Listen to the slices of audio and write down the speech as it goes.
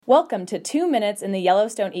Welcome to 2 Minutes in the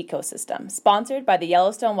Yellowstone Ecosystem, sponsored by the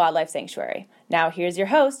Yellowstone Wildlife Sanctuary. Now here's your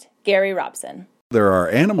host, Gary Robson. There are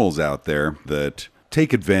animals out there that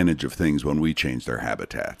take advantage of things when we change their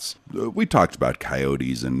habitats. We talked about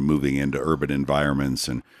coyotes and moving into urban environments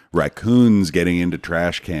and raccoons getting into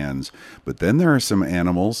trash cans, but then there are some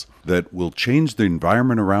animals that will change the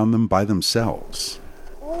environment around them by themselves.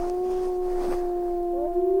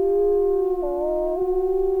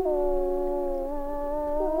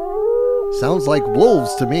 Sounds like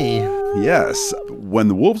wolves to me. Yes, when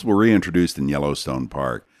the wolves were reintroduced in Yellowstone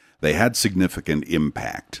Park, they had significant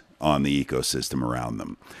impact on the ecosystem around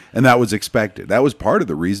them. And that was expected. That was part of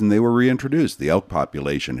the reason they were reintroduced. The elk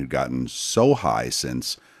population had gotten so high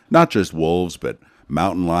since not just wolves, but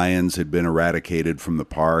mountain lions had been eradicated from the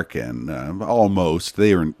park, and almost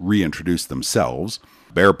they were reintroduced themselves.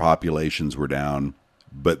 Bear populations were down.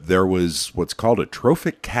 But there was what's called a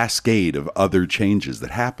trophic cascade of other changes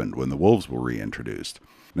that happened when the wolves were reintroduced.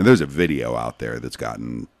 Now, there's a video out there that's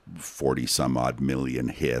gotten 40-some-odd million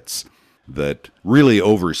hits that really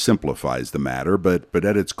oversimplifies the matter, but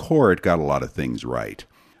at its core, it got a lot of things right.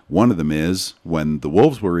 One of them is, when the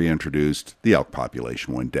wolves were reintroduced, the elk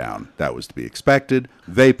population went down. That was to be expected.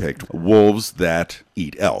 They picked wolves that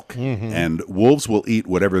eat elk, and wolves will eat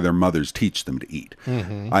whatever their mothers teach them to eat.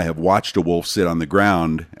 I have watched a wolf sit on the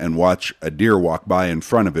ground and watch a deer walk by in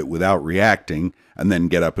front of it without reacting, and then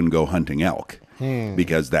get up and go hunting elk,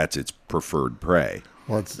 because that's its preferred prey.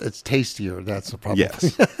 Well, it's tastier. That's the problem.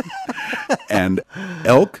 Yes. And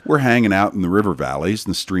elk were hanging out in the river valleys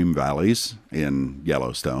and the stream valleys in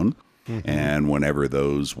Yellowstone. And whenever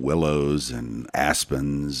those willows and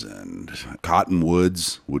aspens and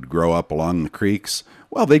cottonwoods would grow up along the creeks,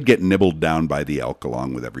 well, they'd get nibbled down by the elk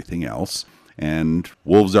along with everything else. And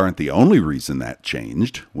wolves aren't the only reason that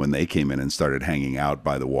changed. When they came in and started hanging out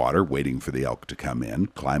by the water, waiting for the elk to come in,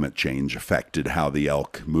 climate change affected how the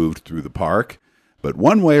elk moved through the park. But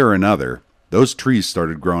one way or another, those trees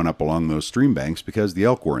started growing up along those stream banks because the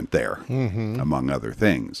elk weren't there, among other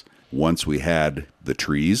things. Once we had the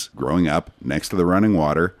trees growing up next to the running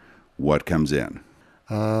water, what comes in?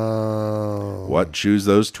 Oh. What chews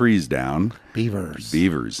those trees down? Beavers.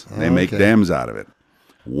 Beavers. They make dams out of it.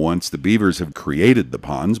 Once the beavers have created the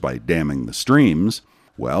ponds by damming the streams,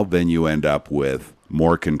 well, then you end up with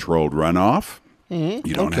more controlled runoff. You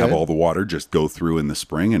don't have all the water just go through in the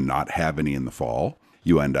spring and not have any in the fall.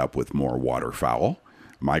 You end up with more waterfowl,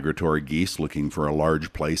 migratory geese looking for a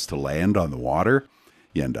large place to land on the water.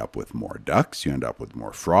 You end up with more ducks. You end up with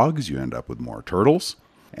more frogs. You end up with more turtles.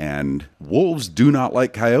 And wolves do not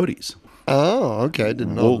like coyotes. Oh, okay. I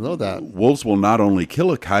didn't know that. Wolves will not only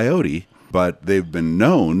kill a coyote, but they've been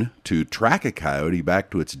known to track a coyote back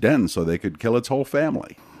to its den so they could kill its whole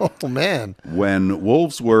family. Oh, man. When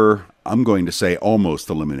wolves were, I'm going to say, almost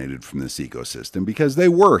eliminated from this ecosystem, because they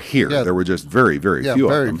were here. Yeah. There were just very, very few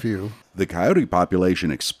of them. Very few. The coyote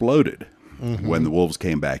population exploded. When the wolves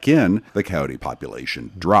came back in, the coyote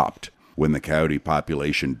population dropped. When the coyote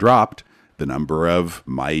population dropped, the number of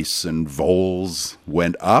mice and voles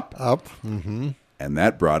went up. And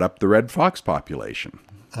that brought up the red fox population.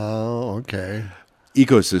 Oh, okay.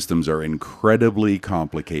 Ecosystems are incredibly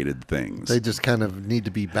complicated things. They just kind of need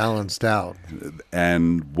to be balanced out.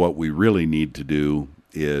 And what we really need to do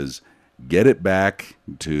is get it back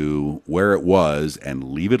to where it was and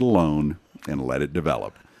leave it alone and let it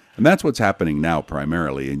develop. And that's what's happening now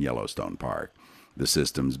primarily in Yellowstone Park. The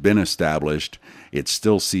system's been established. It's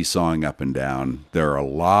still seesawing up and down. There are a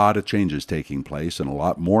lot of changes taking place and a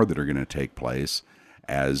lot more that are going to take place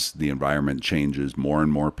as the environment changes, more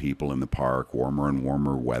and more people in the park, warmer and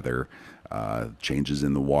warmer weather, changes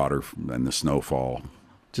in the water and the snowfall.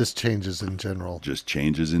 Just changes in general. Just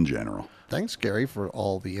changes in general. Thanks, Gary, for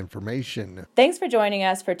all the information. Thanks for joining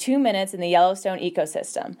us for 2 Minutes in the Yellowstone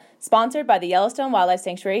Ecosystem, sponsored by the Yellowstone Wildlife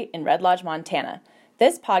Sanctuary in Red Lodge, Montana.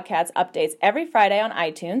 This podcast updates every Friday on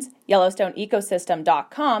iTunes,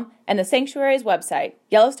 YellowstoneEcosystem.com, and the Sanctuary's website,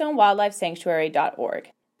 YellowstoneWildlifeSanctuary.org.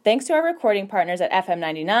 Thanks to our recording partners at FM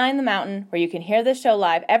 99 The Mountain, where you can hear this show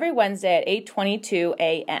live every Wednesday at 8:22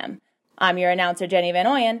 a.m. I'm your announcer, Jenny Van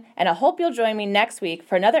Oyen, and I hope you'll join me next week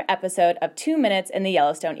for another episode of 2 Minutes in the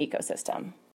Yellowstone Ecosystem.